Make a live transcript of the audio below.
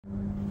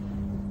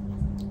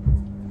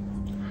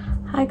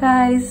Hi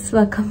guys,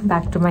 welcome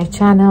back to my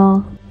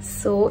channel.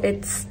 So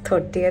it's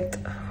 30th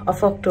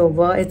of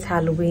October. It's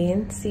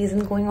Halloween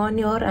season going on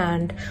here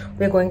and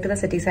we're going to the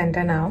city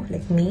center now,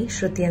 like me,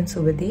 Shruti and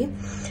Subidhi,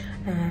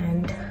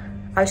 and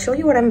I'll show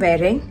you what I'm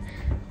wearing.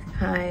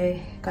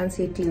 I can't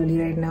see it clearly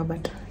right now,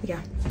 but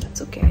yeah,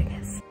 that's okay I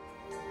guess.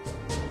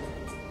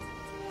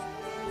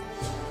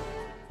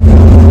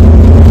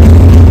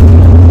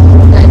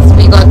 Guys,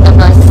 we got the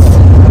bus.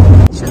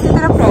 Shruti,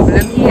 तेरा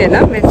problem ही है ना,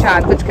 मैं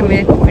 4 बज के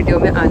मेरे video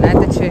में आना है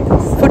तुझे,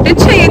 फुटेज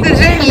चाहिए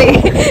तुझे ले.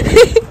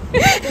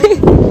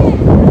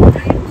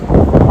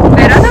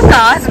 Where are the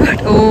cars? But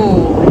oh,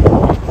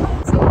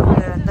 so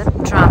we're at the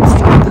tram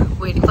stop,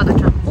 waiting for the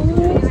tram.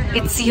 Oh,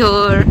 it's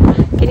here.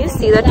 Can you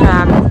see the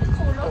tram?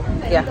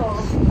 Yeah. No,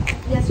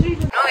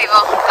 we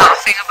were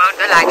laughing about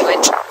the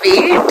language.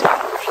 Wait.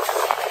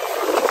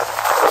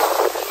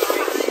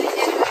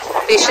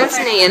 Patience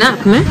नहीं है ना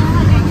में?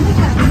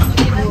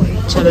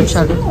 चलो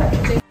चलो.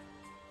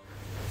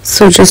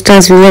 So just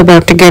as we were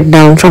about to get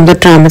down from the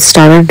tram, it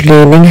started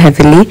raining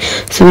heavily.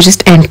 So we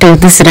just entered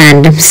this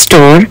random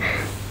store.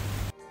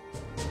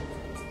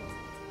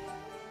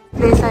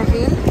 Place I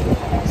feel.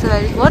 So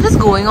what is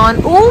going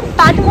on? Oh,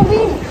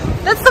 Batmobile!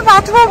 That's the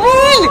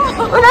Batmobile!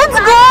 Oh, let's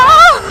go!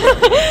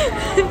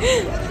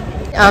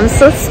 I'm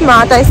so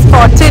smart. I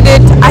spotted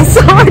it. I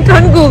saw it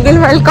on Google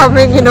while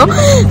coming. You know,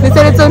 they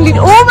said it's only.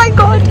 Oh my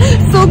God!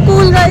 So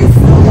cool, guys.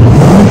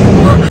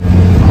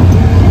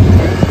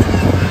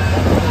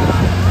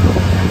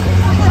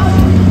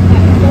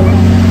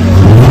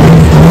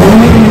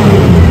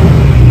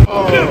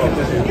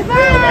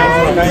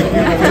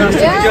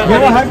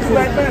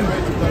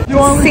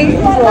 See,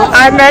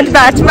 I met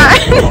Batman.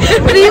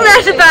 We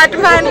met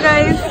Batman,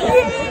 guys.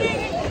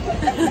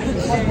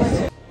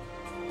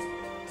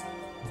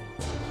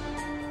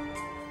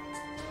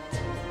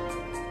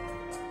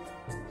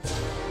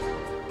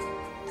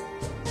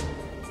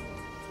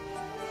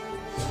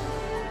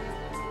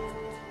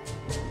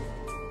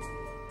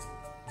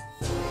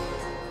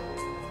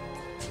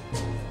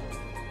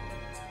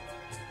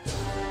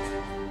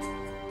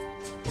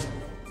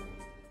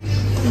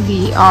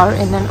 We are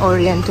in an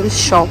oriental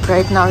shop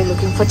right now. We're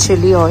looking for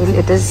chili oil.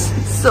 It is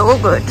so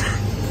good.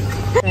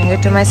 Bring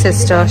it to my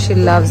sister. She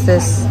loves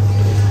this.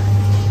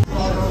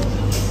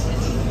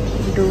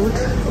 Dude,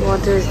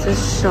 what is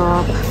this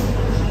shop?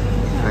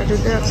 Why do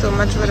they have so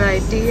much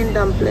variety in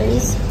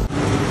dumplings?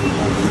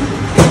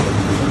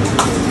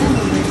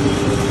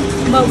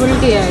 Bubble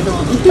tea I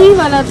don't. Tea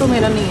wala to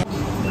mera nahi hai.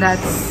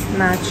 That's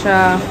matcha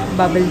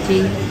bubble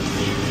tea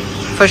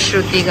for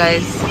Shruti,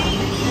 guys.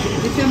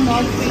 If you're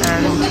not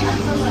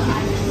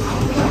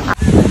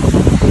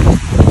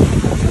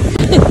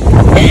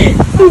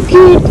so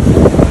cute.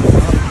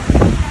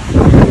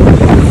 Oh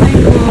my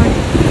God.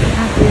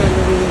 Happy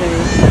Halloween,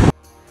 guys.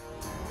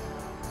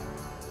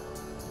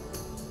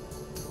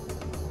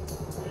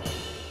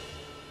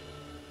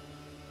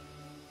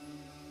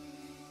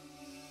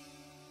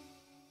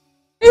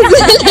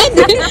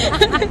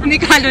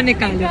 निकालो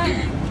निकालो.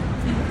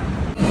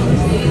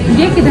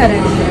 ये किधर है?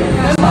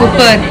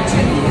 ऊपर.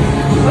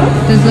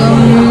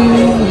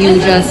 You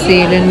just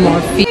sale in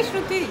Morphe.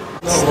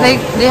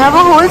 Like they have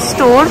a whole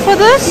store for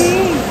this.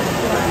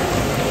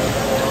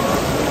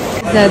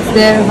 That's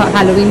their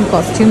Halloween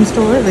costume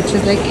store, which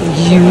is like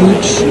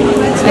huge.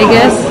 I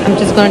guess I'm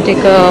just gonna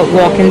take a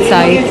walk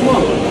inside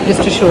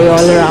just to show you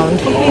all around.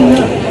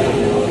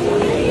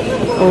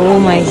 Oh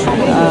my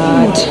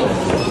God.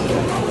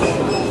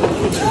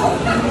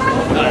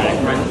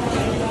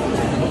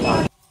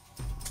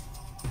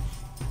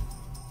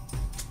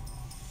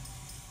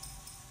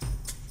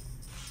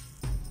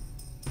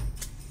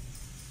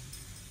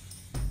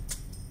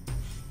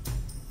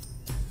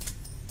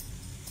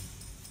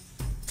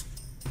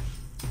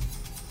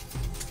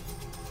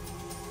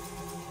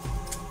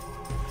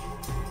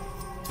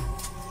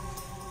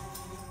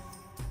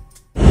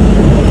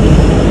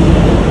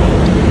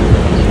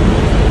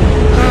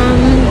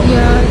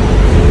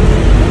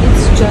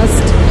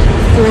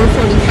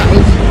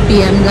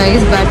 PM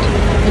guys, but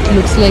it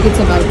looks like it's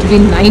about to be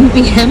 9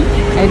 PM.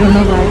 I don't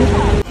know why.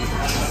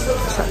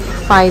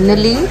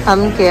 Finally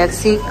हम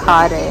KFC खा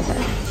रहे हैं.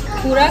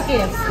 पूरा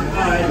KFC.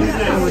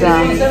 पूरा.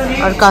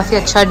 और काफी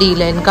अच्छा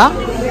deal है इनका.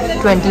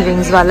 20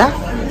 wings वाला.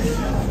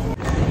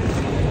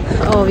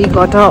 Oh, we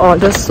got our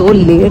order so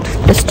late.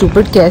 The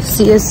stupid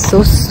KFC is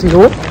so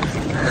slow.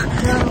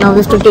 Now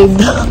we have to take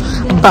the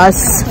bus.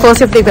 First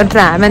we have to take the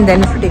tram and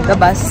then we have to take the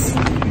bus.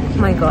 Oh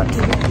my God.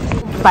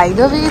 By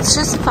the way, it's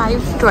just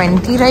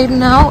 5:20 right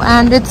now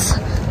and it's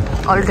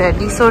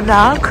already so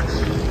dark.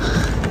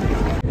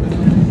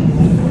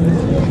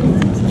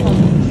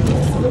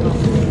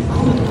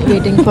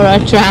 Waiting for our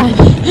tram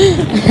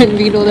and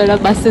we know that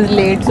our bus is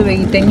late, so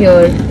we're eating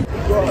here.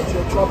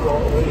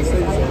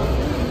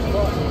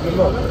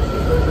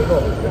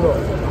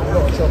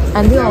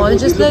 And they all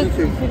just like,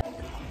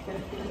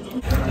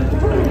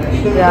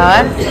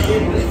 yaar,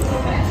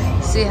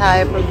 say hi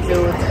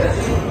Prabjot.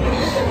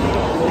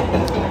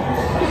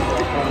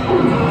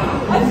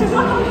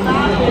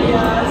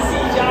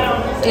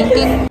 Ting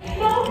ting.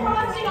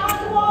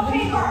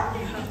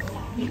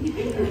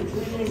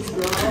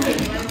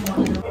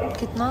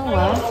 कितना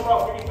हुआ?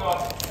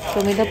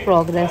 Show me the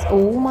progress.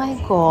 Oh my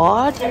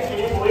god,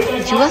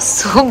 you are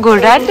so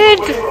good at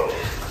it.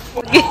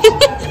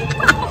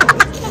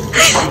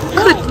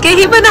 खुद के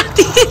ही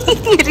बनाती है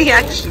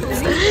reactions.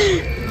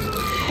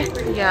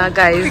 Yeah,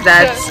 guys,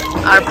 that's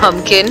our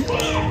pumpkin.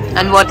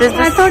 And what is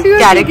this I thought you were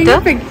character? taking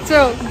a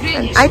picture.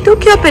 Grinch. I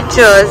took your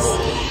pictures.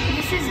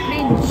 This is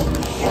Grinch.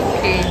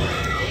 Okay.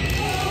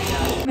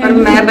 और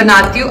मैं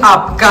बनाती हूँ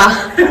आपका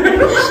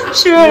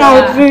shirt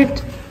outfit.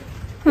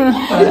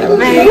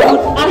 Very good.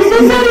 I'm so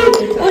sorry.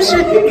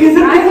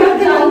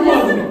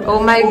 Oh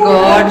my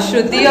god,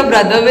 Shruti, your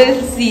brother will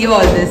see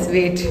all this.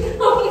 Wait.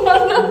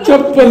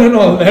 Chappal and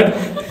all that.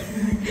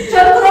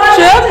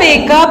 Sure,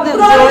 makeup.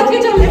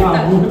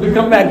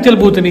 Become actual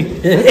boothani.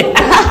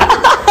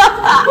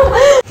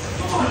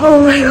 Oh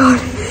my god,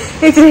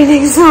 it's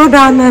raining so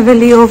down my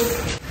belly off.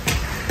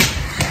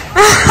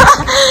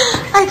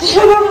 I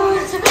can't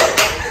afford.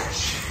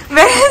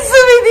 Where is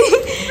Sumidhi?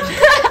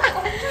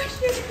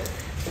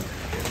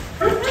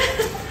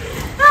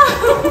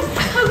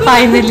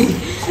 Finally.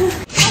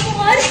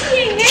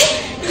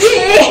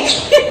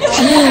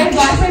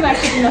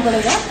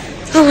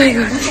 Oh my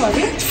god.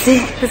 See,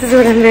 this is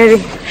what I'm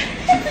wearing.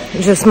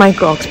 Just my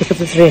Crocs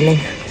because it's raining.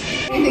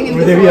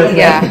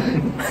 Yeah.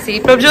 See,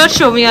 Prabjot,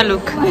 show me your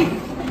look.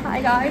 Hi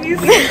guys.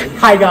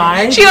 Hi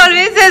guys. She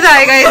always says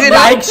hi guys. You know?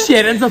 Like,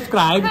 share and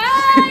subscribe.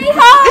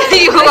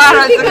 You are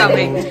also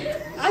coming.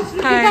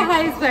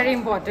 Hi is very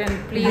important.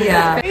 Please.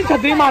 Yeah. Please.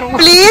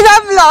 Please,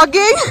 I'm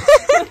vlogging.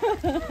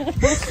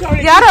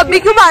 यार अभी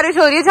क्यों बारिश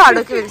हो रही है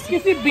झाड़ों की वजह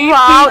से?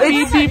 Wow,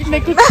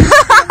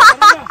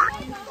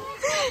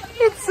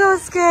 it's so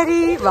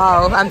scary.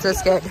 Wow, I'm so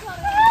scared.